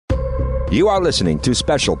You are listening to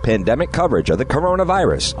special pandemic coverage of the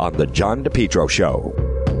coronavirus on The John DePetro Show.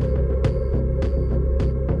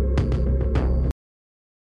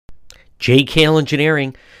 JKL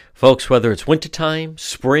Engineering. Folks, whether it's wintertime,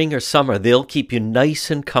 spring, or summer, they'll keep you nice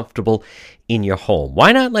and comfortable in your home.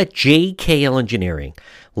 Why not let JKL Engineering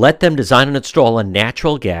let them design and install a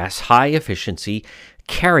natural gas, high-efficiency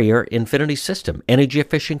Carrier Infinity system? Energy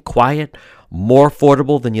efficient, quiet, more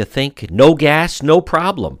affordable than you think. No gas, no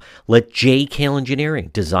problem. Let JKL Engineering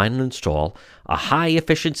design and install a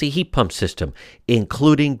high-efficiency heat pump system,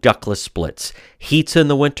 including ductless splits. Heats in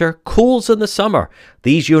the winter, cools in the summer.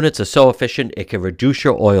 These units are so efficient, it can reduce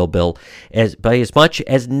your oil bill by as much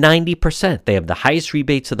as 90%. They have the highest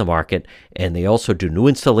rebates in the market, and they also do new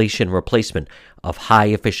installation and replacement of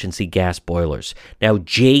high-efficiency gas boilers. Now,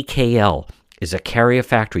 JKL is a Carrier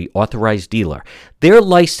Factory authorized dealer. They're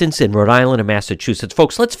licensed in Rhode Island and Massachusetts.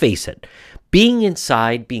 Folks, let's face it. Being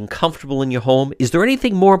inside, being comfortable in your home, is there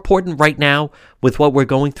anything more important right now with what we're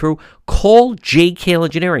going through? Call JKL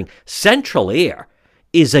Engineering. Central Air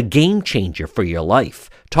is a game changer for your life.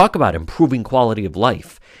 Talk about improving quality of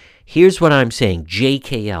life. Here's what I'm saying.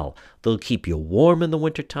 JKL, they'll keep you warm in the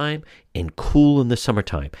wintertime and cool in the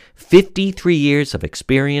summertime. 53 years of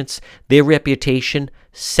experience. Their reputation,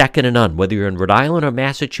 second to none. Whether you're in Rhode Island or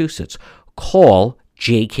Massachusetts, call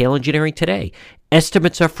JKL Engineering today.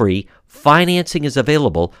 Estimates are free. Financing is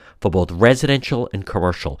available for both residential and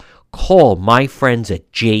commercial. Call my friends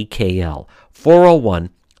at JKL,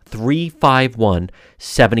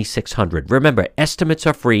 401-351-7600. Remember, estimates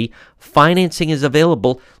are free. Financing is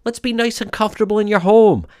available. Let's be nice and comfortable in your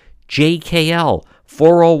home. JKL,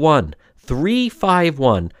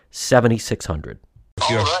 401-351-7600.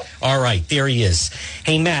 All right, there he is.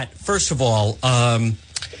 Hey, Matt, first of all, I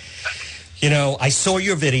saw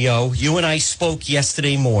your video. You and I spoke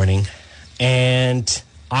yesterday morning, and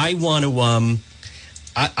I want to,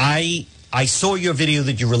 I saw your video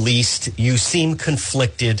that you released. You seem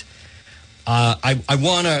conflicted. I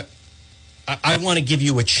want to give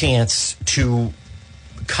you a chance to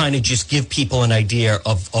kind of just give people an idea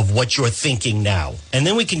of what you're thinking now. And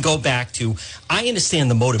then we can go back to, I understand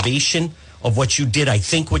the motivation of what you did. I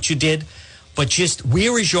think what you did, but just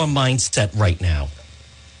where is your mindset right now?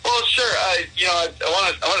 Well, sure. I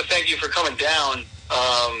want to thank you for coming down.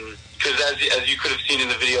 Because as you could have seen in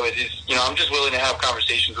the video, I'm just willing to have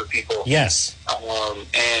conversations with people. Yes. I'm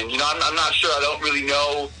not sure. I don't really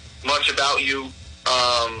know much about you.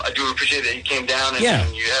 I do appreciate that you came down and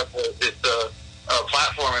you have this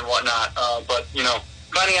platform and whatnot. But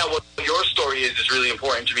finding out what your story is really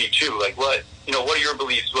important to me too. Like what are your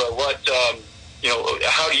beliefs?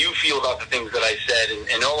 How do you feel about the things that I said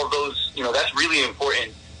and all of those? That's really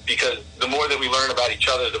important because the more that we learn about each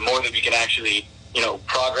other, the more that we can actually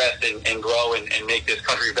progress and grow and make this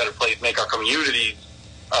country a better place, make our communities,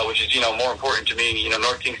 which is, more important to me.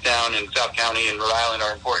 North Kingstown and South County and Rhode Island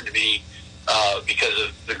are important to me because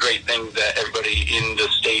of the great things that everybody in the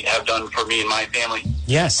state have done for me and my family.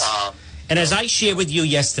 Yes. And as I shared with you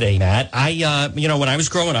yesterday, Matt, I, when I was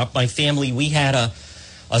growing up, my family, we had a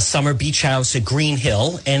summer beach house at Green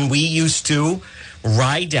Hill, and we used to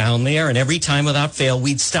ride down there, and every time without fail,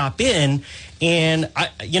 we'd stop in. And,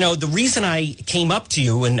 the reason I came up to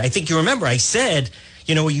you, and I think you remember, I said,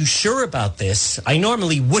 are you sure about this? I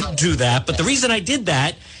normally wouldn't do that, but the reason I did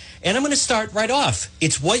that, and I'm going to start right off,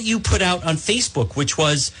 it's what you put out on Facebook, which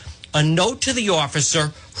was a note to the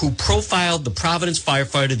officer who profiled the Providence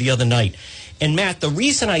firefighter the other night. And, Matt, the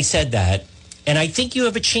reason I said that, and I think you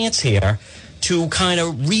have a chance here to kind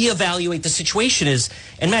of reevaluate the situation is,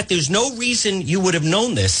 and, Matt, there's no reason you would have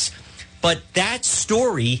known this, but that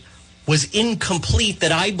story was incomplete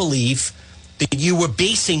that I believe that you were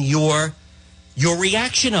basing your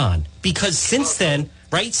reaction on. Because since then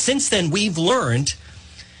we've learned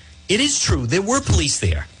it is true. There were police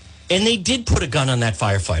there, and they did put a gun on that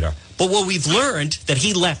firefighter. But what we've learned that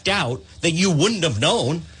he left out that you wouldn't have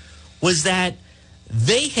known was that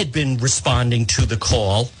they had been responding to the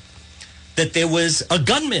call that there was a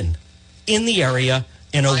gunman in the area,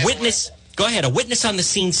 and a witness on the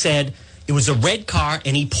scene said it was a red car,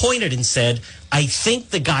 and he pointed and said, I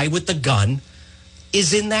think the guy with the gun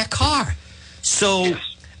is in that car. So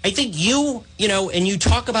I think you you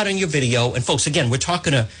talk about in your video, and folks, again, we're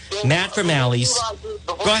talking to Matt from Alley's.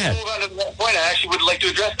 Go ahead. Before we move on to that point, I actually would like to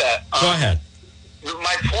address that. Go ahead.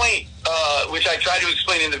 My point, which I tried to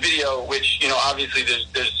explain in the video, which, obviously there's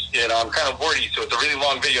I'm kind of wordy, so it's a really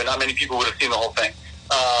long video. Not many people would have seen the whole thing.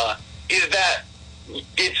 Is that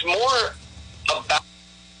it's more about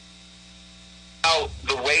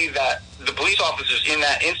the way that the police officers in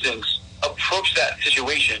that instance approach that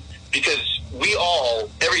situation. Because we all,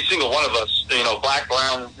 every single one of us, black,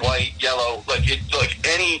 brown, white, yellow, like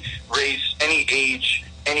any race, any age,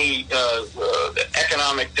 any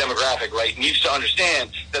economic demographic, right, needs to understand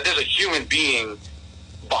that there's a human being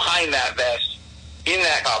behind that vest in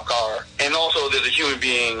that cop car, and also there's a human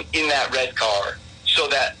being in that red car, so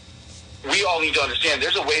that we all need to understand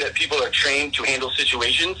there's a way that people are trained to handle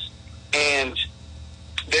situations, and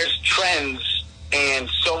there's trends and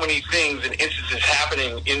so many things and instances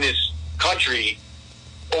happening in this country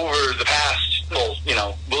over the past,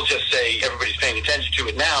 we'll just say everybody's paying attention to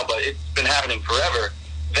it now, but it's been happening forever,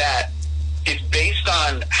 that it's based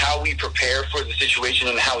on how we prepare for the situation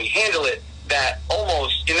and how we handle it, that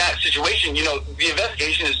almost in that situation, the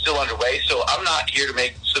investigation is still underway, so I'm not here to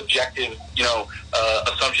make subjective,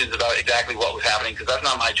 assumptions about exactly what was happening, because that's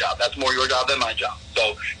not my job. That's more your job than my job.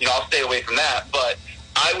 So, I'll stay away from that, but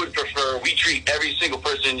I would prefer we treat every single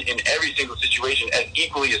person in every single situation as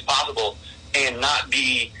equally as possible, and not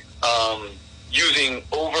be using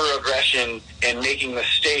over-aggression and making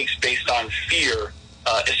mistakes based on fear,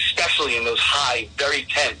 especially in those high, very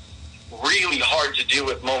tense, really hard to deal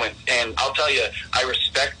with moments. And I'll tell you, I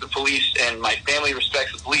respect the police, and my family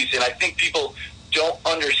respects the police, and I think people don't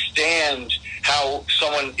understand how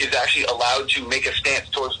someone is actually allowed to make a stance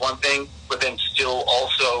towards one thing, but then still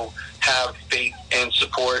also have faith and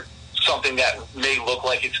support something that may look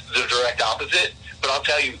like it's the direct opposite. But I'll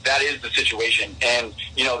tell you, that is the situation. And,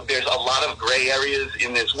 there's a lot of gray areas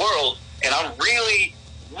in this world, and I'm really,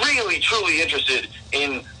 really, truly interested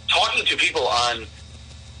in talking to people on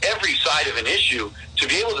every side of an issue to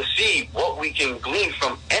be able to see what we can glean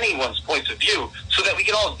from anyone's points of view, so that we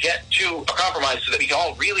can all get to a compromise, so that we can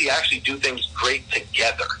all really actually do things great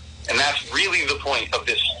together. And that's really the point of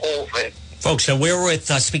this whole thing. Folks, so we're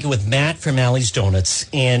speaking with Matt from Allie's Donuts.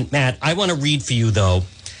 And Matt, I want to read for you, though.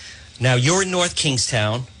 Now, you're in North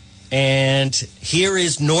Kingstown, and here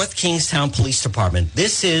is North Kingstown Police Department.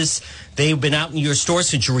 They've been out in your store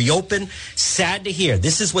since you reopened. Sad to hear.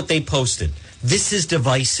 This is what they posted. This is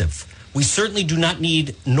divisive. We certainly do not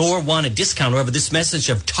need nor want a discount. However, this message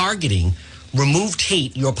of targeting removed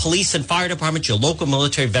hate your police and fire department, your local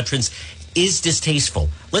military veterans, is distasteful.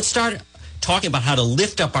 Let's start talking about how to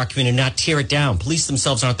lift up our community, not tear it down. Police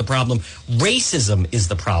themselves aren't the problem. Racism is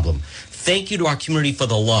the problem. Thank you to our community for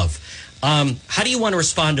the love. How do you want to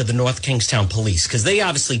respond to the North Kingstown Police? Because they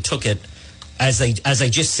obviously took it, as I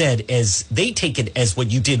just said, as they take it as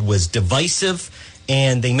what you did was divisive,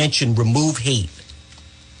 and they mentioned remove hate.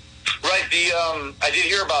 Right. I did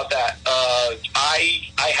hear about that. I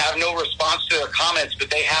have no response to their comments, but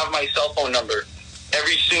they have my cell phone number.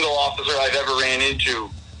 Every single officer I've ever ran into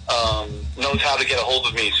knows how to get a hold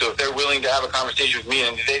of me. So if they're willing to have a conversation with me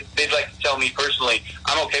and they'd like to tell me personally,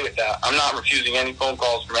 I'm okay with that. I'm not refusing any phone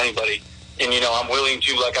calls from anybody. And, I'm willing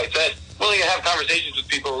to, like I said, willing to have conversations with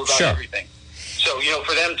people about everything. So,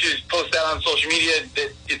 for them to post that on social media,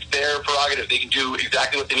 it's their prerogative. They can do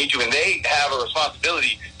exactly what they need to, and they have a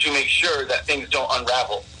responsibility to make sure that things don't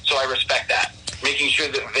unravel. So I respect that. Making sure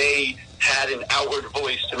that they had an outward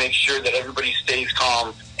voice to make sure that everybody stays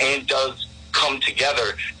calm and does come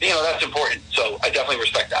together. That's important. So I definitely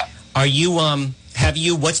respect that. Are you,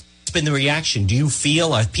 what's been the reaction? Do you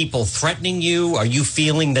feel, are people threatening you? Are you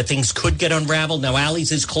feeling that things could get unraveled? Now,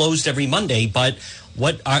 Allie's is closed every Monday, but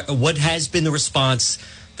what has been the response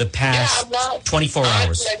the past 24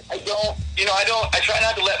 hours? I try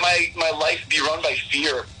not to let my life be run by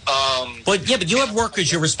fear. But you have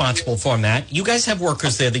workers you're responsible for, Matt. You guys have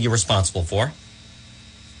workers there that you're responsible for.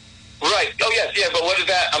 Right. Oh, yes. Yeah. But what is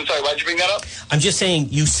that? I'm sorry. Why'd you bring that up? I'm just saying,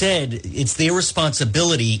 you said it's their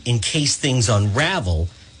responsibility in case things unravel.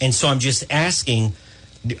 And so I'm just asking,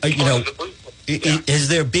 has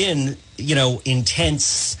there been,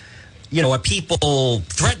 intense, are people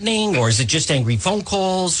threatening, or is it just angry phone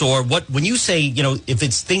calls, or what? When you say, if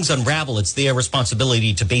it's things unravel, it's their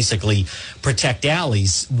responsibility to basically protect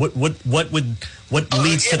Allie's. What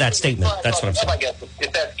leads to that statement? That's what I'm saying. I guess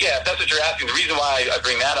if that's what you're asking. The reason why I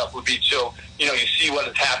bring that up would be so you see what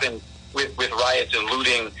has happened with riots and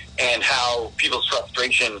looting, and how people's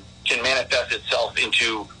frustration can manifest itself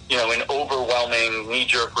into an overwhelming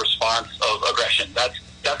knee-jerk response of aggression.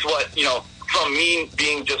 That's what from me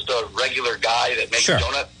being just a regular guy that makes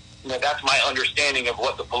donuts. That's my understanding of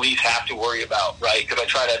what the police have to worry about, right? Because I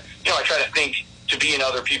try to think to be in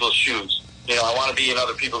other people's shoes. I want to be in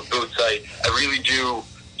other people's boots. I really do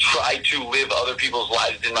try to live other people's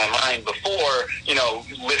lives in my mind before,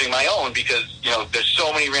 living my own, because, there's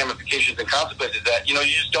so many ramifications and consequences that, you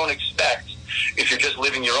just don't expect if you're just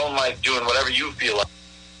living your own life, doing whatever you feel like.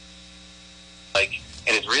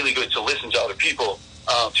 And it's really good to listen to other people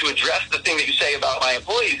to address the thing that you say about my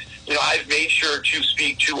employees, I've made sure to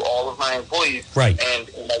speak to all of my employees, right, and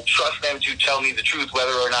I trust them to tell me the truth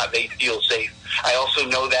whether or not they feel safe. I also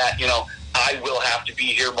know that, I will have to be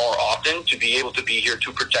here more often to be able to be here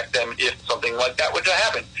to protect them if something like that were to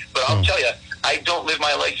happen. But I'll tell you, I don't live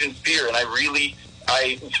my life in fear, and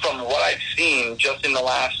from what I've seen just in the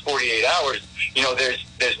last 48 hours,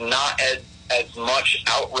 there's not as much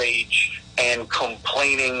outrage and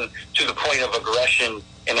complaining to the point of aggression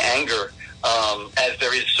and anger as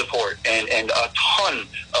there is support. And a ton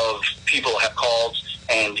of people have called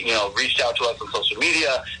and, reached out to us on social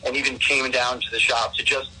media and even came down to the shop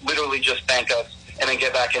to literally just thank us and then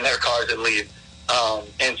get back in their cars and leave.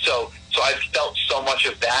 And so I've felt so much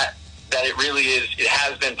of that it really is, it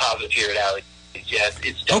has been positive here at Alley. Yes,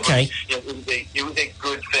 it's definitely, okay. It was a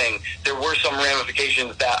good thing. There were some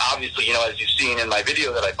ramifications that obviously, as you've seen in my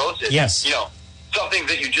video that I posted, yes, something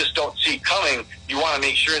that you just don't see coming. You want to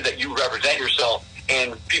make sure that you represent yourself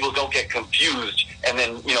and people don't get confused and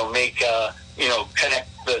then, connect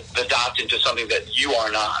the dots into something that you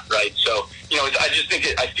are not, right? So, I just think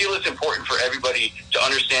I feel it's important for everybody to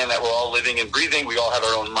understand that we're all living and breathing. We all have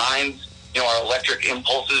our own minds. Our electric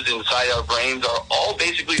impulses inside our brains are all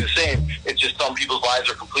basically the same. It's just some people's lives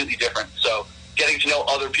are completely different. So getting to know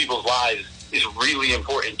other people's lives is really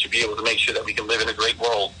important to be able to make sure that we can live in a great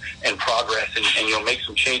world and progress and make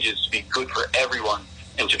some changes to be good for everyone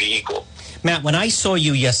and to be equal. Matt, when I saw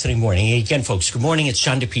you yesterday morning, again, folks, good morning. It's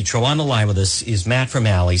John DePietro. On the line with us is Matt from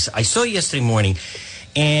Alley's. I saw you yesterday morning,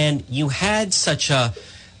 and you had such a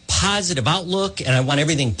positive outlook, and I want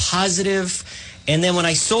everything positive. And then when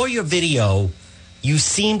I saw your video, you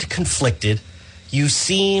seemed conflicted. You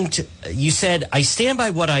said, I stand by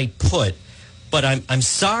what I put, but I'm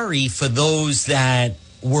sorry for those that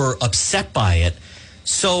were upset by it.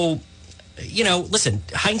 So, listen,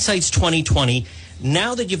 hindsight's 20/20.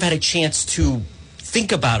 Now that you've had a chance to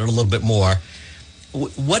think about it a little bit more,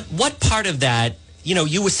 what part of that,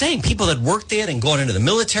 you were saying people that worked there and gone into the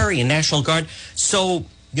military and National Guard. So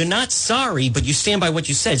you're not sorry, but you stand by what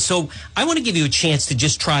you said. So I want to give you a chance to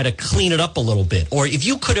just try to clean it up a little bit. Or if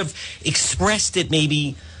you could have expressed it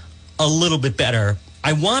maybe a little bit better,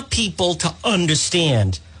 I want people to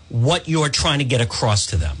understand what you're trying to get across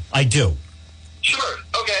to them. I do. Sure.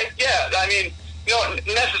 Okay. Yeah. I mean,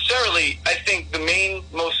 necessarily, I think the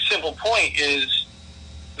most simple point is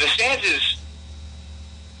the stance is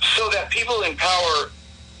so that people in power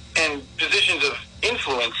and positions of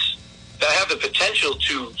influence that have the potential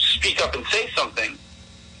to speak up and say something,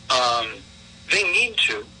 they need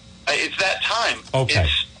to. It's that time. Okay.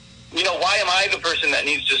 It's, why am I the person that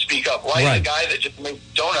needs to speak up? Why is the guy that just makes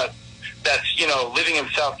donuts that's, living in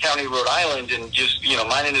South County, Rhode Island and just,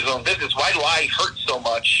 minding his own business, why do I hurt so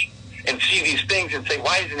much and see these things and say,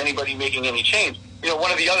 why isn't anybody making any change?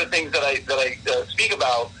 One of the other things that I speak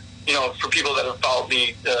about, for people that have followed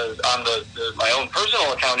me on my own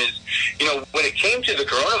personal account is, when it came to the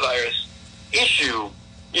coronavirus issue,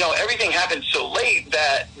 everything happened so late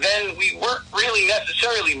that then we weren't really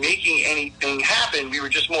necessarily making anything happen. We were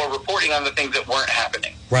just more reporting on the things that weren't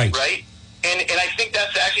happening. Right. Right? And I think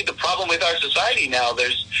that's actually the problem with our society now.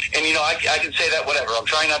 I can say that whatever. I'm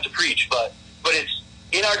trying not to preach, but it's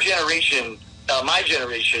in our generation, my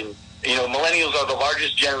generation, millennials are the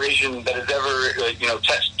largest generation that has ever,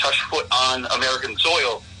 touched foot on American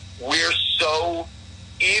soil. We're so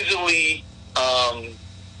easily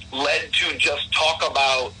led to just talk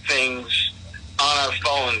about things on our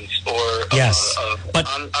phones or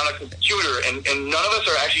on a computer, and none of us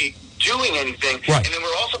are actually doing anything. Right. And then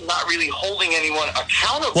we're also not really holding anyone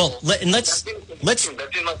accountable. Well, let's that's in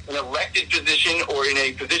like an elected position or in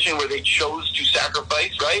a position where they chose to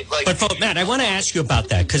sacrifice, right? But Matt, I want to ask you about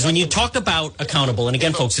that, because when you talk about accountable, and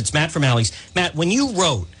again, folks, it's Matt from Alley's. Matt, when you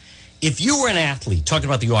wrote, if you were an athlete, talking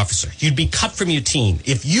about the officer, you'd be cut from your team.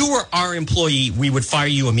 If you were our employee, we would fire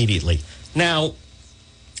you immediately. Now,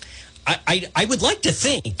 I would like to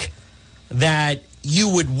think that you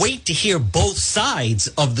would wait to hear both sides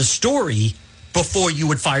of the story before you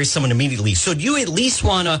would fire someone immediately. So do you at least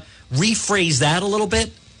want to rephrase that a little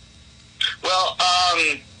bit? Well,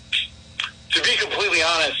 to be completely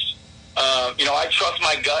honest, I trust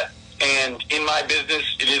my gut, and in my business,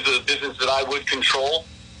 it is a business that I would control.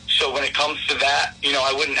 So when it comes to that,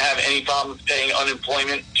 I wouldn't have any problems paying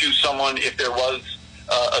unemployment to someone if there was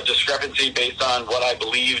a discrepancy based on what I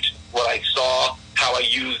believed, what I saw, how I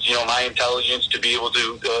used, my intelligence to be able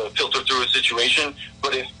to filter through a situation.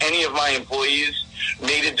 But if any of my employees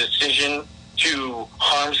made a decision to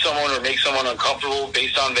harm someone or make someone uncomfortable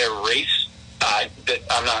based on their race, I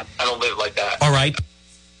don't live like that. All right.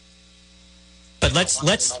 but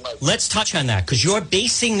let's touch on that, because you're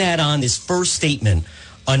basing that on his first statement.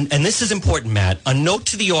 And this is important, Matt. A note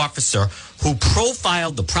to the officer who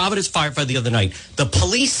profiled the Providence firefighter the other night. The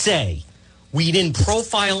police say we didn't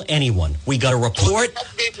profile anyone. We got a report.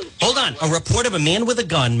 Hold on. A report of a man with a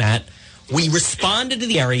gun, Matt. We responded to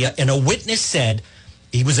the area, and a witness said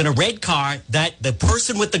he was in a red car, that the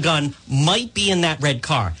person with the gun might be in that red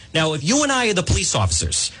car. Now, if you and I are the police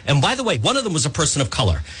officers, and by the way, one of them was a person of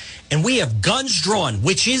color, and we have guns drawn,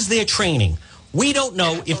 which is their training, we don't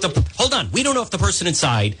know if we don't know if the person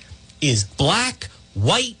inside is black,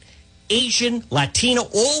 white, Asian, Latino.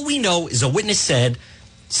 All we know is a witness said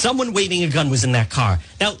someone waving a gun was in that car.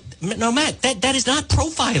 Now, Matt, that is not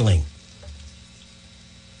profiling.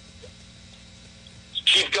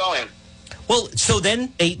 Keep going. Well, so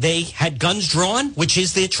then they had guns drawn, which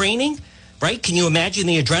is their training, right? Can you imagine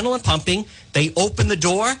the adrenaline pumping? They open the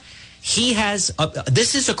door. He has,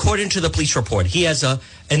 this is according to the police report. He has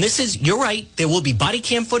and this is, you're right, there will be body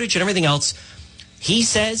cam footage and everything else. He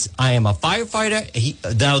says, I am a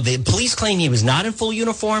firefighter. Now, the police claim he was not in full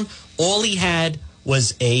uniform. All he had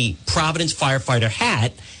was a Providence firefighter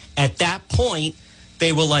hat. At that point,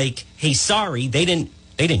 they were like, hey, sorry, they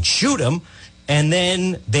didn't shoot him. And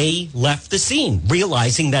then they left the scene,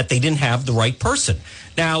 realizing that they didn't have the right person.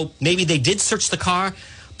 Now, maybe they did search the car,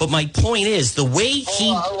 but my point is the way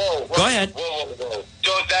he... Go ahead. Whoa.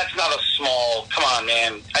 That's not a small... Come on,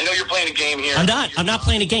 man. I know you're playing a game here. I'm not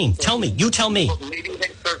playing a game. Tell me. You tell me. Maybe they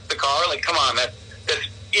searched the car? Like, come on. That's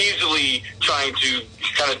easily trying to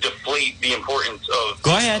kind of deflate the importance of...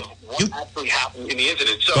 Go ahead. What actually happened in the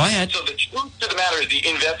incident. So, Go ahead. So the truth to the matter is the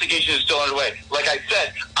investigation is still underway. Like I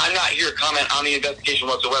said, I'm not here to comment on the investigation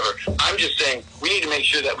whatsoever. I'm just saying we need to make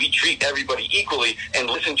sure that we treat everybody equally and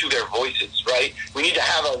listen to their voices, right? We need to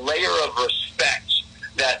have a layer of respect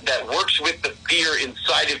that works with the fear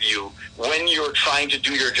inside of you when you're trying to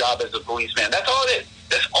do your job as a policeman. That's all it is.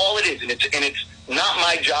 That's all it is. And it's not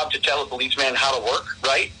my job to tell a policeman how to work,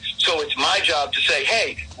 right? So it's my job to say,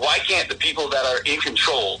 hey, why can't the people that are in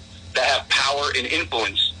control, that have power and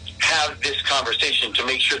influence, have this conversation to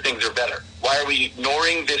make sure things are better? Why are we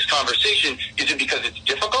ignoring this conversation? Is it because it's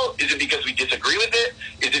difficult? Is it because we disagree with it?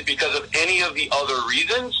 Is it because of any of the other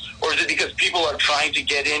reasons? Or is it because people are trying to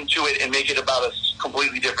get into it and make it about a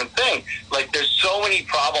completely different thing? Like, there's so many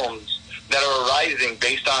problems that are arising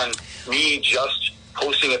based on me just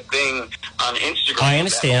posting a thing on Instagram. I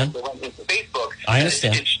understand. That went into Facebook. I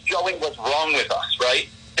understand. It's showing what's wrong with us, right?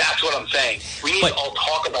 That's what I'm saying. We need to all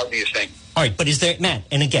talk about these things. All right, but is there, Matt,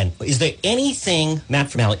 and again, is there anything, Matt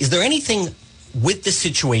from Alley, is there anything with the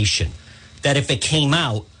situation that if it came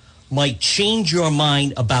out might change your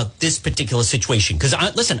mind about this particular situation? Because,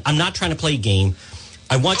 listen, I'm not trying to play a game.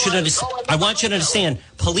 I want you to understand,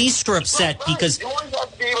 police are upset because... You always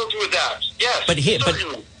have to be able to adapt. Yes, but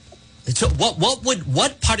so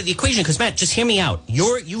what part of the equation? Because, Matt, just hear me out.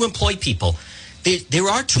 You employ people. There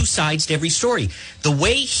are two sides to every story. The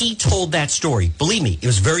way he told that story, believe me, it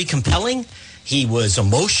was very compelling. He was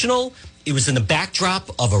emotional. It was in the backdrop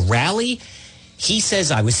of a rally. He says,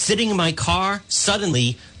 I was sitting in my car.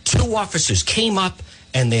 Suddenly, two officers came up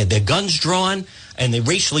and they had their guns drawn and they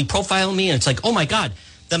racially profiled me. And it's like, oh, my God.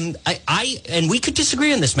 And we could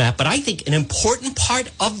disagree on this, Matt, but I think an important part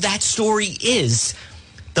of that story is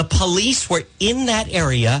the police were in that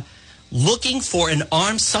area looking for an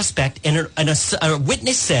armed suspect, and a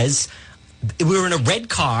witness says we were in a red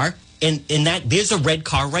car, and that there's a red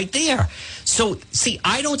car right there. So, see,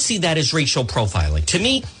 I don't see that as racial profiling. To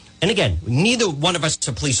me, and again, neither one of us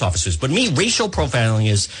are police officers, but me, racial profiling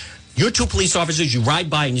is you're two police officers, you ride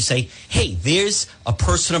by and you say, hey, there's a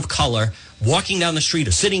person of color walking down the street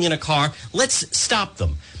or sitting in a car. Let's stop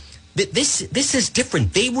them. This is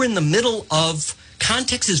different. They were in the middle of,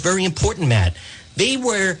 context is very important, Matt. They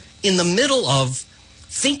were in the middle of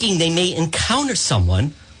thinking they may encounter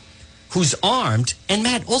someone who's armed. And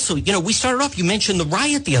Matt, also, we started off, you mentioned the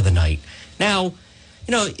riot the other night. Now,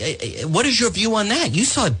 what is your view on that? You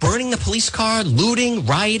saw it burning the police car, looting,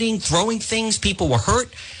 rioting, throwing things. People were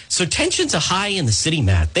hurt. So tensions are high in the city,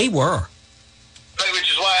 Matt. They were. Right,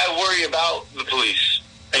 which is why I worry about the police.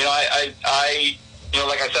 I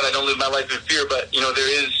like I said, I don't live my life in fear, but,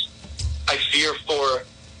 I fear for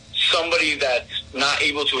somebody that's not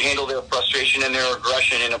able to handle their frustration and their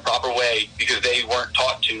aggression in a proper way because they weren't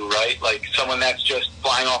taught to, right? Like someone that's just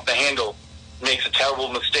flying off the handle makes a terrible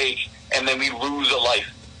mistake and then we lose a life,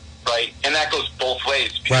 right? And that goes both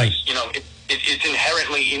ways because, right. It's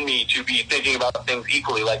inherently in me to be thinking about things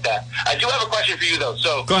equally like that. I do have a question for you, though.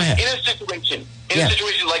 So, go ahead. In a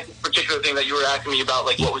situation like particular thing that you were asking me about,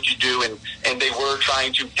 like what would you do, and they were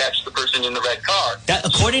trying to catch the person in the red car.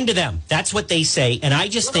 According to them, that's what they say, and I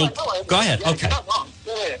just think. Go ahead. Okay.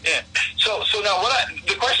 Yeah. So now,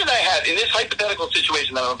 the question I had in this hypothetical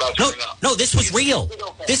situation that I'm about to bring up. No, this was real.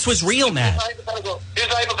 This was real, Matt.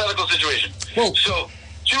 Here's a hypothetical situation. Whoa. So,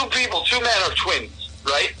 two men are twins,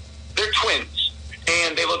 right? They're twins,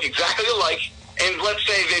 and they look exactly alike. And let's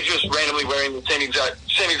say they're just randomly wearing the same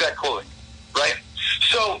exact clothing, right?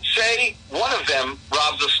 So, say one of them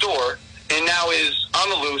robs a store and now is on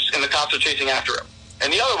the loose, and the cops are chasing after him.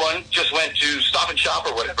 And the other one just went to Stop and Shop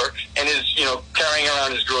or whatever and is, carrying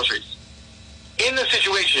around his groceries. In the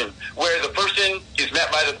situation where the person is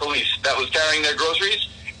met by the police that was carrying their groceries,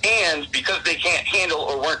 and because they can't handle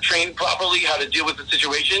or weren't trained properly how to deal with the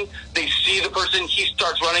situation, they see the person, he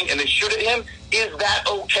starts running, and they shoot at him, is that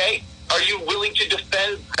okay? Are you willing to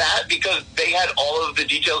defend that because they had all of the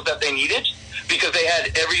details that they needed? Because they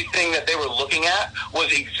had everything that they were looking at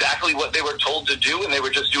was exactly what they were told to do, and they were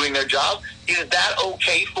just doing their job? Is that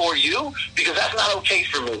okay for you? Because that's not okay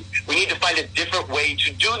for me. We need to find a different way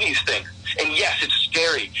to do these things. And yes, it's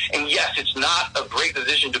scary. And yes, it's not a great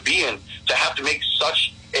position to be in, to have to make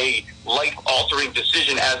such a life-altering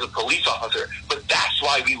decision as a police officer. But that's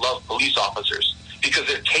why we love police officers, because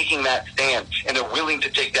they're taking that stand, and they're willing to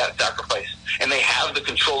take that sacrifice. And they have the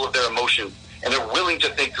control of their emotions, and they're willing to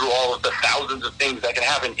think through all of the thousands of things that can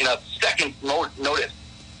happen in a second's notice.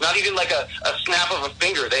 Not even like a snap of a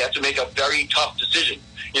finger. They have to make a very tough decision.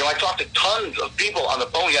 I talked to tons of people on the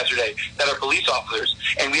phone yesterday that are police officers,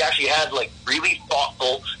 and we actually had really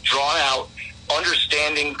thoughtful, drawn out,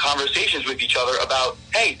 understanding conversations with each other about,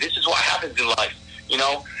 hey, this is what happens in life.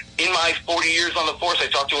 In my 40 years on the force, I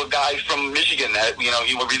talked to a guy from Michigan that, he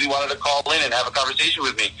really wanted to call in and have a conversation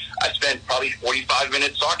with me. I spent probably 45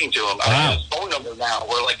 minutes talking to him. Wow. I have his phone number now.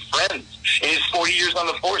 We're like friends. In his 40 years on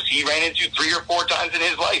the force, he ran into 3 or 4 times in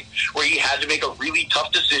his life where he had to make a really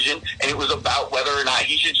tough decision, and it was about whether or not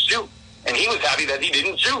he should shoot. And he was happy that he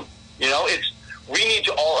didn't shoot. We need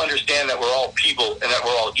to all understand that we're all people and that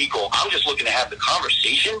we're all equal. I'm just looking to have the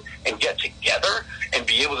conversation and get together and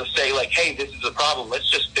be able to say, hey, this is a problem. Let's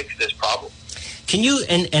just fix this problem. Can you,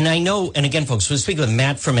 and I know, and again, folks, we're speaking with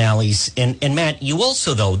Matt from Alley's. And Matt, you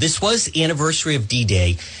also, though, this was anniversary of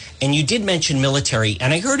D-Day, and you did mention military.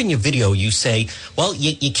 And I heard in your video you say, well,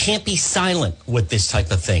 you can't be silent with this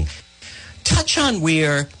type of thing. Touch on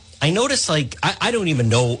where, I noticed, I don't even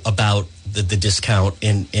know about the discount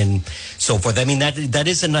and so forth. I mean, that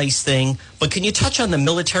is a nice thing. But can you touch on the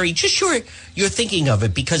military? Just you're thinking of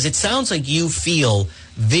it, because it sounds like you feel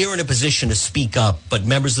they're in a position to speak up, but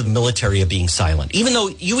members of the military are being silent. Even though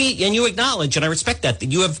you acknowledge, and I respect that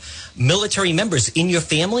you have military members in your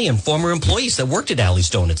family and former employees that worked at Alley's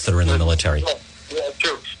Donuts that are in the military. Yeah,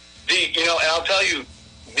 true. And I'll tell you,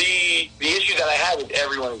 the issue that I have is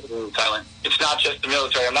everyone is being silent. It's not just the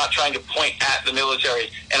military. I'm not trying to point at the military.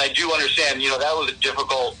 And I do understand, that was a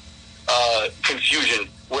difficult confusion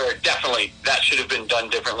where definitely that should have been done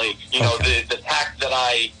differently. Okay. The tact that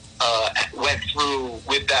I went through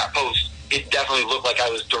with that post, it definitely looked like I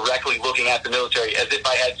was directly looking at the military as if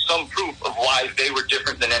I had some proof of why they were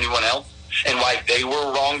different than anyone else and why they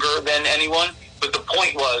were wronger than anyone. But the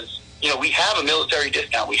point was, we have a military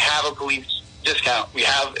discount. We have a police discount. We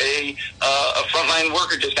have a frontline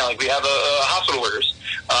worker discount, like we have a hospital workers.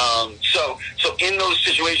 So in those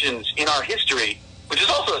situations in our history, which is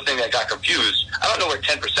also a thing that got confused, I don't know where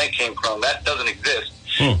 10% came from. That doesn't exist.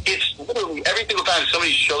 It's literally every single time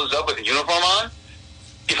somebody shows up with a uniform on,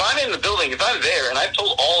 if I'm in the building, if I'm there, and I've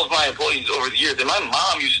told all of my employees over the years, and my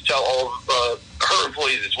mom used to tell all of her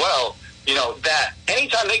employees as well, that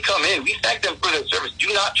anytime they come in, we thank them for their service.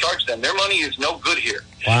 Do not charge them. Their money is no good here.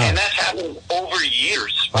 Wow. And that's happened over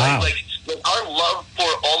years. Right? Wow. Our love for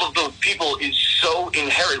all of those people is so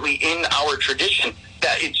inherently in our tradition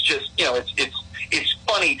that it's just, it's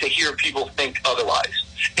funny to hear people think otherwise.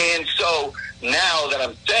 And so now that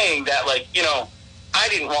I'm saying that, I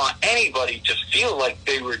didn't want anybody to feel like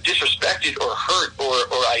they were disrespected or hurt or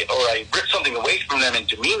I ripped something away from them and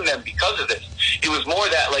demeaned them because of this. It was more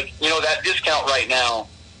that, that discount right now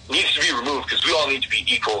needs to be removed because we all need to be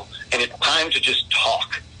equal, and it's time to just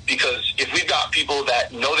talk. Because if we've got people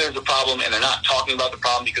that know there's a problem and they're not talking about the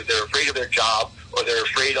problem because they're afraid of their job or they're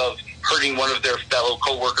afraid of hurting one of their fellow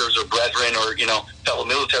coworkers or brethren or, fellow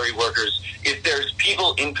military workers, if there's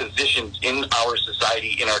people in positions in our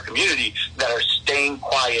society, in our community, that are staying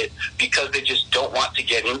quiet because they just don't want to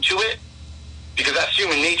get into it, because that's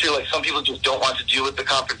human nature, some people just don't want to deal with the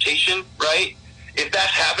confrontation, right? If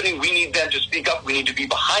that's happening, we need them to speak up. We need to be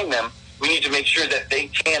behind them we need to make sure that they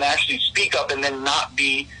can actually speak up and then not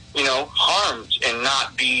be, harmed and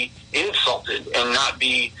not be insulted and not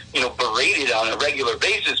be, berated on a regular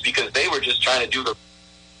basis because they were just trying to do the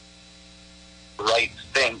right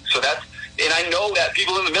thing. So and I know that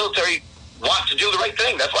people in the military want to do the right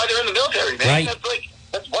thing. That's why they're in the military, man. Right.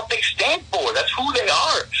 That's what they stand for. That's who they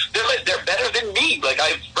are. They're better than me. Like, I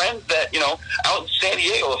have friends that, out in San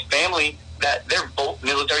Diego, a family that they're both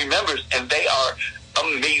military members, and they are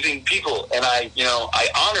amazing people. And I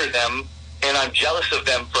honor them, and I'm jealous of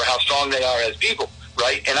them for how strong they are as people,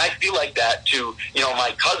 right? And I feel like that to,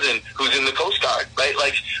 my cousin who's in the Coast Guard, right?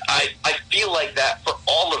 Like, I feel like that for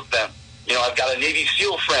all of them. I've got a Navy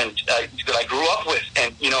SEAL friend that I grew up with,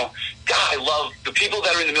 and, God, I love the people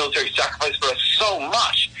that are in the military sacrifice for us so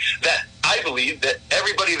much that I believe that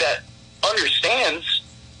everybody that understands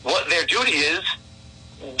what their duty is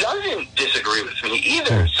doesn't disagree with me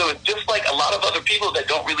either. So it's just like a lot of other people that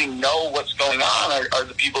don't really know what's going on are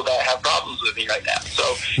the people that have problems with me right now. So,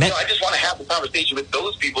 I just want to have a conversation with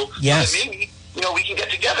those people so that maybe, we can get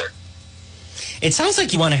together. It sounds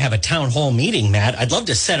like you want to have a town hall meeting, Matt. I'd love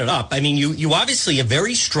to set it up. I mean, you obviously are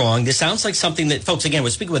very strong. This sounds like something that, folks, again, we're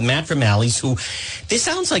speaking with Matt from Alley's, this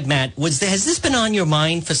sounds like, Matt, has this been on your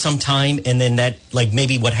mind for some time? And then that, like,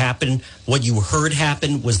 maybe what you heard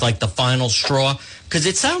happen was like the final straw? Because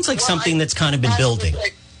it sounds like something that's kind of been building.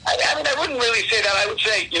 I wouldn't really say that. I would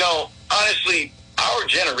say, honestly, our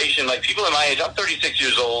generation, like people in my age, I'm 36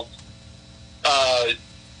 years old,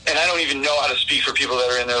 and I don't even know how to speak for people that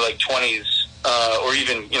are in their, like, 20s. Or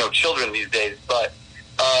even, children these days. But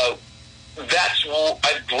I've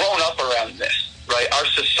grown up around this, right? Our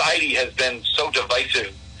society has been so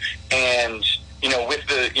divisive. And,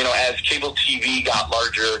 with as cable TV got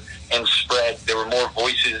larger and spread, there were more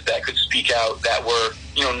voices that could speak out that were,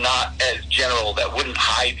 not as general, that wouldn't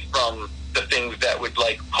hide from the things that would,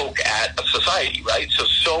 like, poke at a society, right?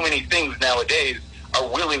 So many things nowadays are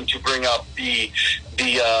willing to bring up the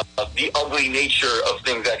ugly nature of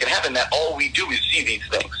things that can happen, that all we do is see these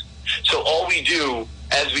things. So all we do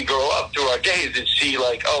as we grow up through our days is see,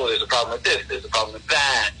 like, oh, there's a problem with this, there's a problem with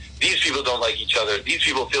that. These people don't like each other. These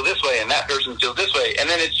people feel this way, and that person feels this way. And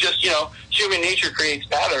then it's just, human nature creates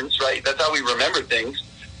patterns, right? That's how we remember things.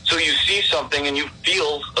 So you see something and you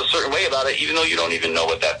feel a certain way about it, even though you don't even know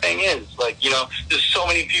what that thing is. Like, there's so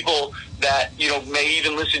many people that, may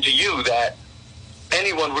even listen to you that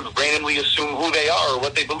anyone would randomly assume who they are or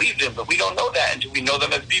what they believed in, but we don't know that until we know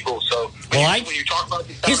them as people. So when you talk about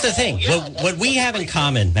this, here's the thing. What we have in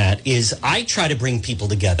common, Matt, is I try to bring people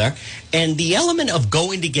together, and the element of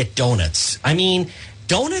going to get donuts. I mean,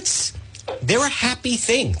 donuts, they're a happy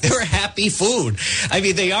thing. They're a happy food. I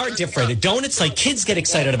mean, they are different. Donuts, like, kids get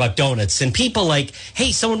excited about donuts, and people like,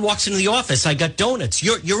 hey, someone walks into the office, I got donuts.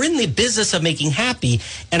 You're in the business of making happy,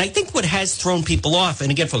 and I think what has thrown people off, and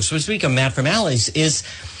again, folks, we're speaking of Matt from Alley's, is,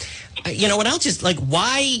 and I'll just, like,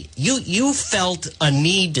 why you felt a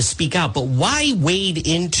need to speak out, but why wade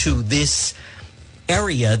into this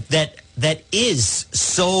area that is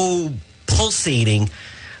so pulsating,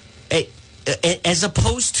 as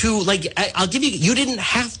opposed to, like, I'll give you didn't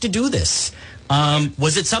have to do this.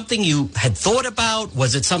 Was it something you had thought about?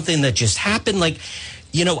 Was it something that just happened? Like,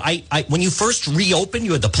 I when you first reopened,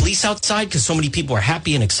 you had the police outside because so many people were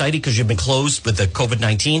happy and excited because you've been closed with the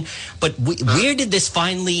COVID-19. But where did this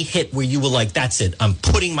finally hit where you were like, that's it, I'm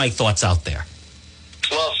putting my thoughts out there?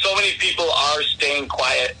 Well, so many people are staying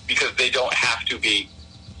quiet because they don't have to be.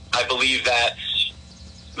 I believe that's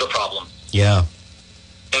the problem. Yeah.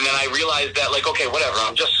 And then I realized that, like, okay, whatever,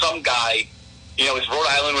 I'm just some guy. It's Rhode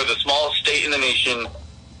Island. We're the smallest state in the nation.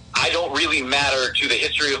 I don't really matter to the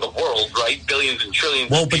history of the world, right? Billions and trillions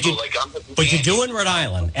of people. But you're doing Rhode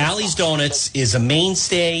Island. Alley's Donuts is a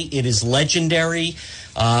mainstay. It is legendary.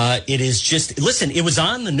 It is just, listen, it was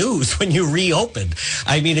on the news when you reopened.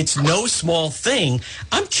 I mean, it's no small thing.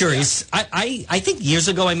 I'm curious. Yeah. I think years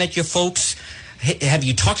ago I met your folks. Have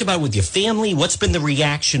you talked about it with your family? What's been the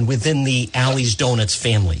reaction within the Alley's Donuts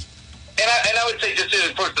family? And I would say, just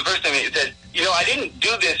the first thing that you said, I didn't do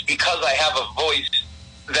this because I have a voice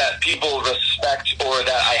that people respect or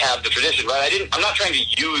that I have the tradition, right? I'm not trying to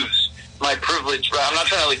use my privilege, right? I'm not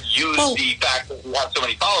trying to, use the fact that we have so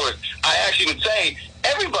many followers. I actually would say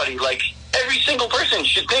everybody, every single person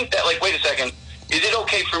should think that, wait a second, is it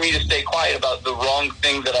okay for me to stay quiet about the wrong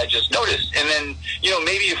thing that I just noticed? And then,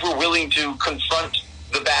 maybe if we're willing to confront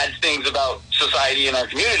the bad things about society and our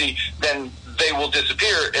community, then they will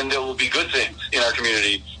disappear and there will be good things in our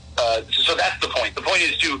community. So that's the point. The point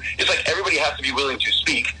is it's like everybody has to be willing to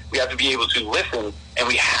speak. We have to be able to listen, and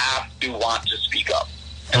we have to want to speak up.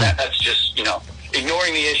 And that's just,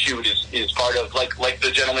 ignoring the issue is part of, like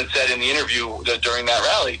the gentleman said in the interview during that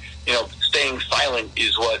rally, staying silent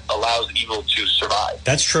is what allows evil to survive.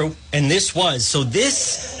 That's true. And this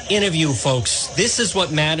interview, folks, this is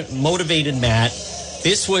what motivated Matt.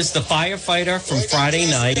 This was the firefighter from Friday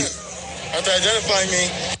night. After identifying me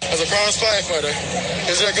as a promised firefighter,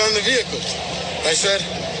 is there a gun in the vehicle? I said,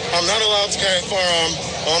 I'm not allowed to carry a firearm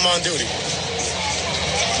while I'm on duty.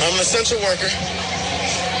 I'm an essential worker,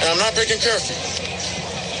 and I'm not breaking curfew.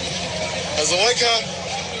 As the white cop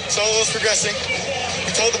saw what was progressing,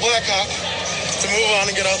 he told the black cop to move on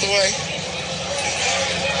and get out the way.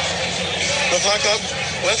 The black cop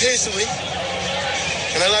left hastily,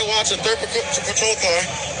 and as I watched, a third patrol car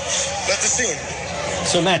left the scene.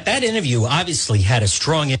 So, Matt, that interview obviously had a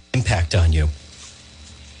strong impact on you.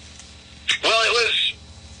 Well, it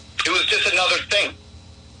was just another thing.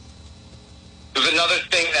 It was another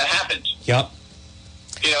thing that happened. Yep.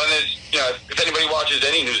 And there's, if anybody watches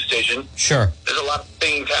any news station, sure, there's a lot of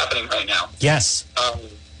things happening right now. Yes.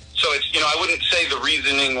 So it's, I wouldn't say the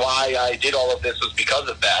reasoning why I did all of this was because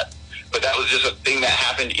of that, but that was just a thing that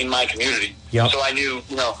happened in my community. Yep. So I knew,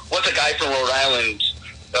 what's a guy from Rhode Island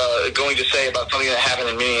going to say about something that happened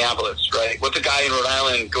in Minneapolis, right? What's a guy in Rhode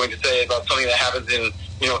Island going to say about something that happens in,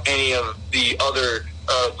 any of the other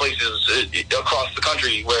places across the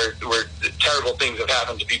country where terrible things have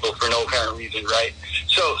happened to people for no apparent reason, right?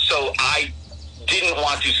 So I didn't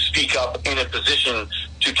want to speak up in a position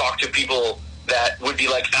to talk to people that would be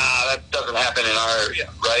like, that doesn't happen in our area,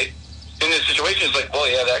 right? In this situation, it's like, well,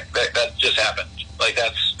 yeah, that just happened. Like,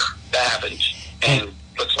 that happened, and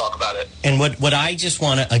let's talk about it. And what I just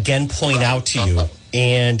want to, again, point out to you,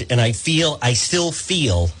 and I still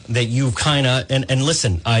feel that you kind of, and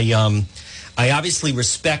listen, I obviously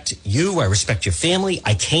respect you. I respect your family.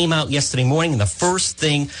 I came out yesterday morning, and the first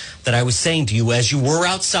thing that I was saying to you as you were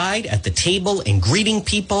outside at the table and greeting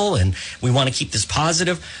people, and we want to keep this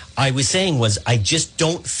positive, I was saying was I just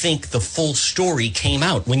don't think the full story came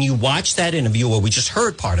out. When you watch that interview, or we just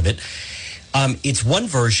heard part of it, it's one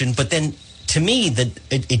version, but then to me,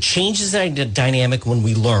 it changes the dynamic when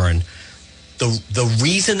we learn the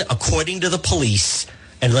reason, according to the police,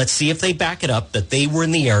 and let's see if they back it up, that they were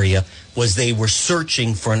in the area was they were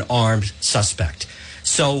searching for an armed suspect.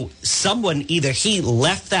 So someone, either he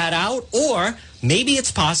left that out, or maybe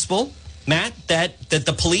it's possible, Matt, that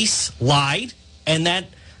the police lied and that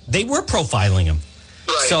they were profiling him.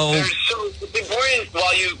 Right. So it's important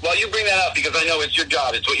while you bring that up, because I know it's your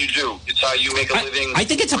job, it's what you do, it's how you make a living. I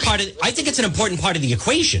think it's an important part of the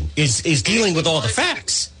equation is dealing with all the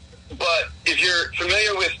facts. But if you're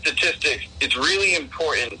familiar with statistics, it's really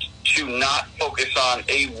important to not focus on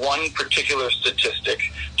one particular statistic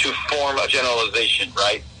to form a generalization,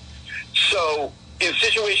 right? So in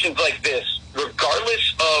situations like this,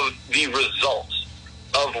 regardless of the results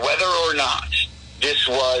of whether or not this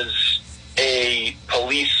was a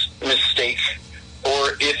police mistake,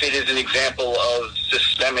 or if it is an example of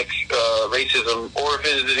systemic racism, or if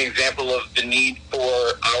it is an example of the need for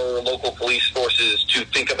our local police forces to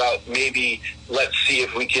think about maybe let's see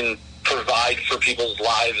if we can provide for people's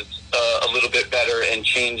lives a little bit better and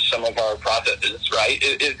change some of our processes, right?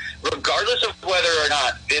 Regardless of whether or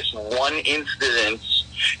not this one incident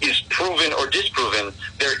is proven or disproven,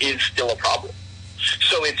 there is still a problem.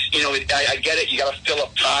 So it's, I get it. You got to fill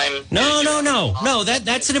up time. No.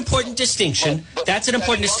 That's an important distinction. That's an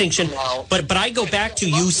important distinction. But I go back to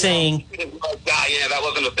you saying, yeah, that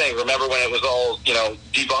wasn't a thing. Remember when it was all,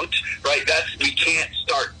 debunked, right?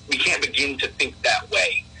 We can't begin to think that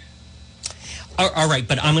way. All right,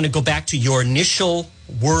 but I'm going to go back to your initial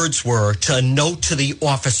words were to a note to the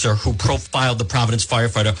officer who profiled the Providence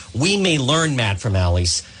firefighter. We may learn, Matt from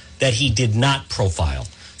Alley's, that he did not profile.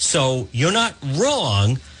 So you're not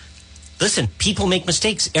wrong. Listen, people make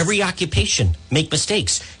mistakes. Every occupation make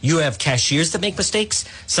mistakes. You have cashiers that make mistakes.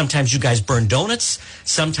 Sometimes you guys burn donuts.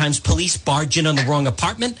 Sometimes police barge in on the wrong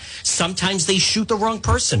apartment. Sometimes they shoot the wrong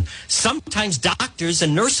person. Sometimes doctors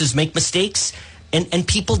and nurses make mistakes and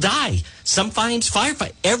people die. Sometimes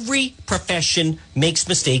firefighter. Every profession makes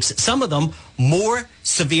mistakes. Some of them more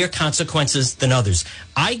severe consequences than others.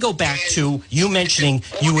 I go back to you mentioning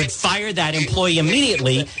you would fire that employee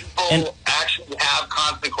immediately. And actually have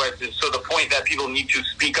consequences. So the point that people need to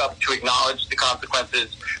speak up to acknowledge the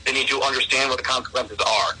consequences, they need to understand what the consequences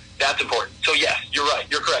are. That's important. So yes, you're right.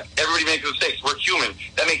 You're correct. Everybody makes mistakes. We're human.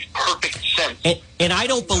 That makes perfect sense. And I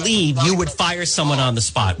don't believe you would fire someone on the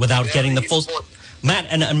spot without getting the full... Matt,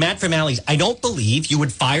 and Matt from Alley's, I don't believe you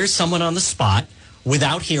would fire someone on the spot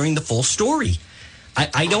without hearing the full story.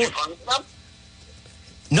 I don't...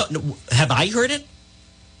 No, have I heard it?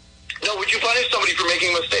 No, would you punish somebody for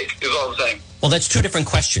making a mistake, is all I'm saying. Well, that's two different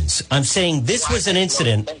questions. I'm saying this was an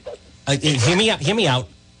incident. Hear me out.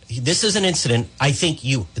 This is an incident. I think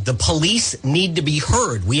the police need to be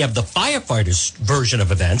heard. We have the firefighters' version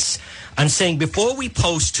of events. I'm saying before we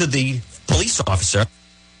post to the police officer,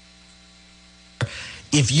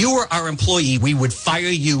 if you were our employee, we would fire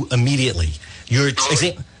you immediately.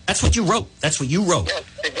 That's what you wrote. That's what you wrote. Yeah,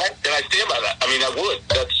 exactly. And I stand by that. I mean, I would.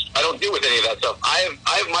 I don't deal with any of that stuff. I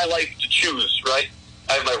have my life to choose, right?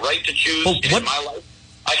 I have my right to choose in my life.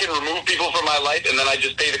 I can remove people from my life, and then I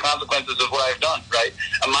just pay the consequences of what I've done, right?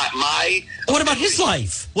 What about his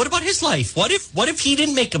life? What about his life? What if he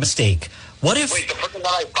didn't make a mistake? What if... Wait, the person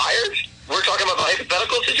that I fired? We're talking about the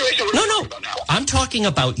hypothetical situation? No. I'm talking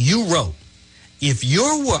about you wrote. If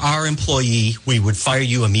you were our employee, we would fire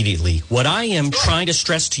you immediately. What I am trying to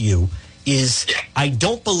stress to you is I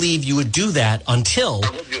don't believe you would do that until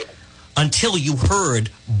you heard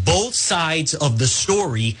both sides of the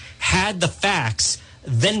story, had the facts,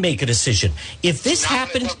 then make a decision. If this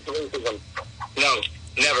happened... No,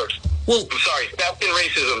 never. Well, I'm sorry. That's been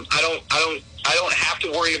racism. I don't have to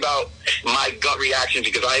worry about my gut reaction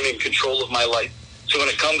because I am in control of my life. So when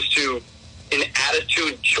it comes to an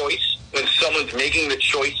attitude choice, when someone's making the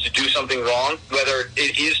choice to do something wrong, whether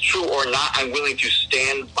it is true or not, I'm willing to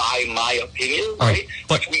stand by my opinion, right?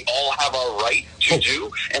 Which we all have our right to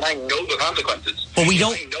do, and I know the consequences. But we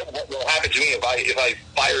don't... I know what will happen to me if I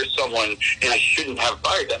fire someone and I shouldn't have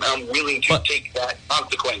fired them. I'm willing to take that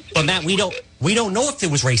consequence. But Matt, we don't know if there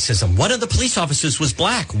was racism. One of the police officers was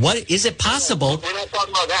black. What is it possible? We're not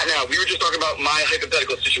talking about that now. We were just talking about my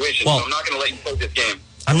hypothetical situation, so I'm not going to let you play this game.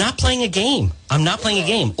 I'm not playing a game.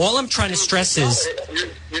 All I'm trying to stress is...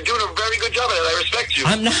 You're doing a very good job at it. I respect you.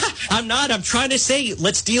 I'm not. I'm trying to say,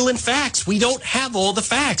 let's deal in facts. We don't have all the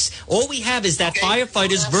facts. All we have is that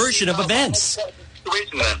firefighter's version of events.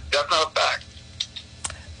 That's not a fact.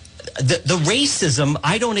 The racism,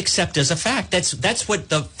 I don't accept as a fact. That's what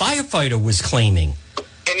the firefighter was claiming.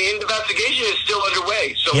 And the investigation is still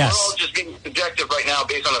underway. So we're all just being subjective right now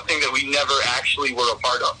based on a thing that we never actually were a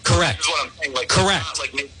part of. Correct. This is what I'm saying. Correct.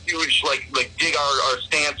 Not, make huge, dig our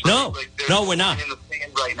stance. No, we're not. In the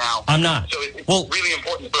sand right now. I'm not. So it's really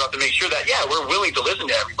important for us to make sure that, we're willing to listen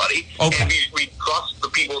to everybody. Okay. And we trust the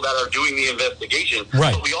people that are doing the investigation.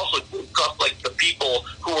 Right. But we also trust, the people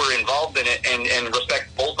who were involved in it and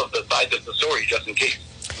respect both of the sides of the story just in case.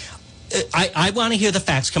 I want to hear the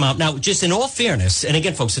facts come out. Now, just in all fairness, and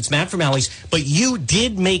again, folks, it's Matt from Alley's, but you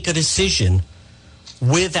did make a decision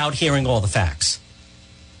without hearing all the facts.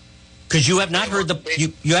 Because you have not heard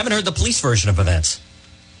you haven't heard the police version of events.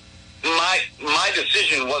 My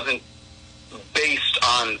decision wasn't based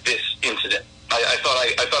on this incident. I thought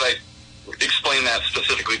I explained that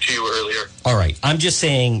specifically to you earlier. All right. I'm just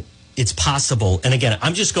saying it's possible. And again,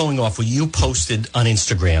 I'm just going off what you posted on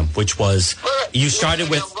Instagram, which was you started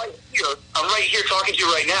with... I'm right here talking to you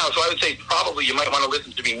right now, so I would say probably you might want to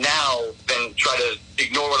listen to me now than try to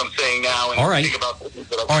ignore what I'm saying now and think about things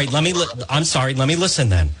that all right, I'm sorry, let me listen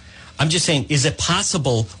then. I'm just saying, is it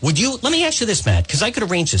possible, let me ask you this, Matt, because I could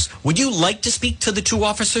arrange this. Would you like to speak to the two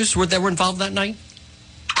officers that were involved that night?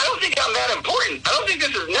 I don't think I'm that important. I don't think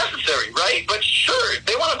this is necessary, right? But sure, if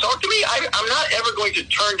they want to talk to me, I'm not ever going to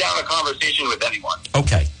turn down a conversation with anyone.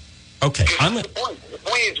 Okay. The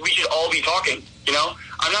point is we should all be talking,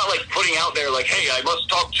 I'm not putting out there hey, I must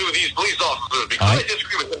talk to these police officers because I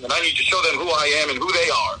disagree with them and I need to show them who I am and who they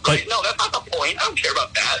are. Right? No, that's not the point. I don't care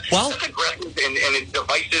about that. Well, that's aggressive and it's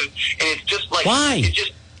divisive and it's just why? It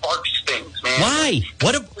just sparks things, man. Why?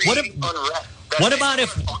 What about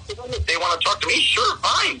if they want to talk to me? Sure,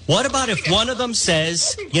 fine. What about if one of them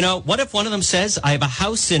says, I have a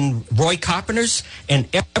house in Roy Carpenter's, and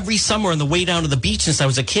every summer on the way down to the beach since I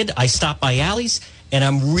was a kid, I stop by Alley's, and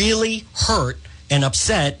I'm really hurt and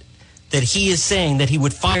upset that he is saying that he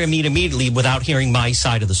would fire me immediately without hearing my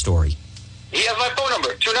side of the story. He has my phone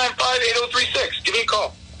number, 295-8036. Give me a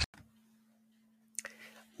call.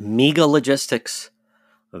 MEGA Logistics.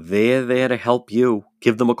 They're there to help you.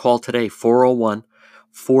 Give them a call today,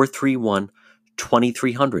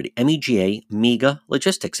 401-431-2300. MEGA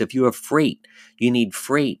Logistics. If you have freight, you need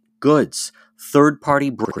freight, goods, third-party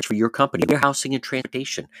brokerage for your company, warehousing and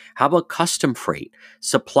transportation. How about custom freight,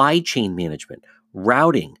 supply chain management,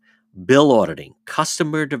 routing, bill auditing,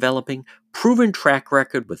 customer developing, proven track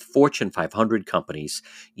record with Fortune 500 companies?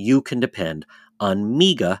 You can depend on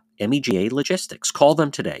MEGA, MEGA Logistics. Call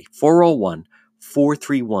them today,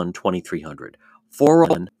 401-431-2300.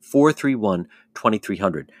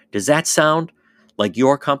 401-431-2300. Does that sound like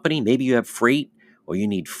your company? Maybe you have freight or you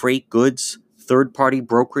need freight, goods, third-party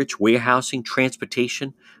brokerage, warehousing,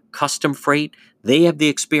 transportation, custom freight. They have the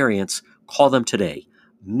experience. Call them today.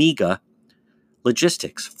 MEGA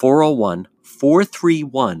Logistics,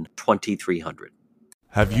 401-431-2300.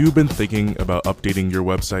 Have you been thinking about updating your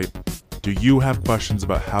website? Do you have questions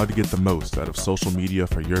about how to get the most out of social media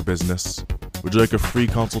for your business? Would you like a free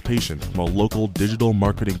consultation from a local digital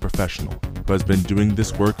marketing professional who has been doing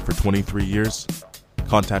this work for 23 years?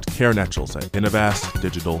 Contact Karen Etchels at Innovast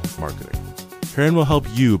Digital Marketing. Karen will help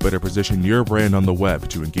you better position your brand on the web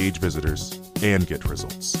to engage visitors and get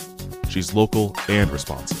results. She's local and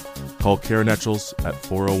responsive. Call Karen Etchels at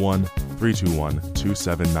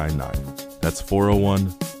 401-321-2799. That's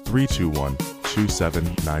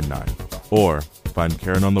 401-321-2799. Or find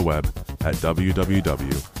Karen on the web at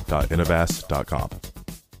www.innovast.com.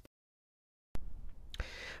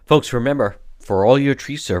 Folks, remember, for all your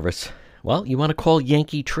tree service, well, you want to call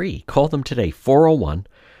Yankee Tree. Call them today,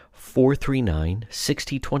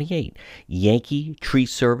 401-439-6028. Yankee Tree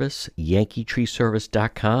Service,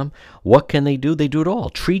 yankeetreeservice.com. What can they do? They do it all.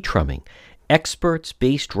 Tree trimming, experts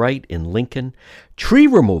based right in Lincoln, tree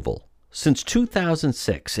removal since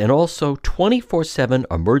 2006, and also 24/7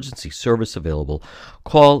 emergency service available.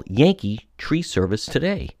 Call Yankee Tree Service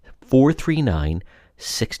today,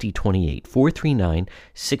 439-6028.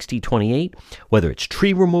 439-6028. Whether it's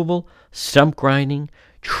tree removal, stump grinding,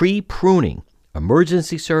 tree pruning,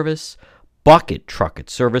 emergency service, bucket trucket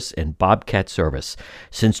service, and bobcat service.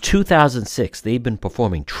 Since 2006, they've been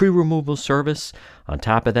performing tree removal service. On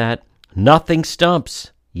top of that, nothing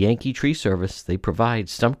stumps. Yankee Tree Service, they provide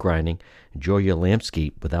stump grinding. Enjoy your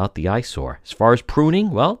landscape without the eyesore. As far as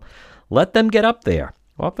pruning, well, let them get up there.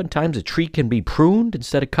 Oftentimes a tree can be pruned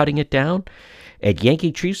instead of cutting it down. At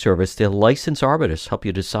Yankee Tree Service, their licensed arborists help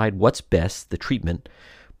you decide what's best, the treatment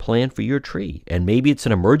plan for your tree. And maybe it's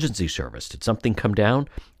an emergency service. Did something come down?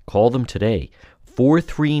 Call them today,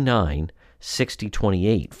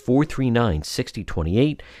 439-6028.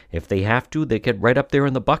 439-6028. If they have to, they get right up there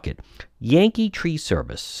in the bucket. Yankee Tree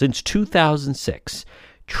Service, since 2006.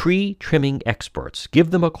 Tree trimming experts. Give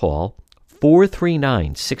them a call,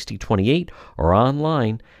 439-6028, or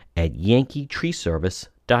online at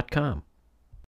yankeetreeservice.com.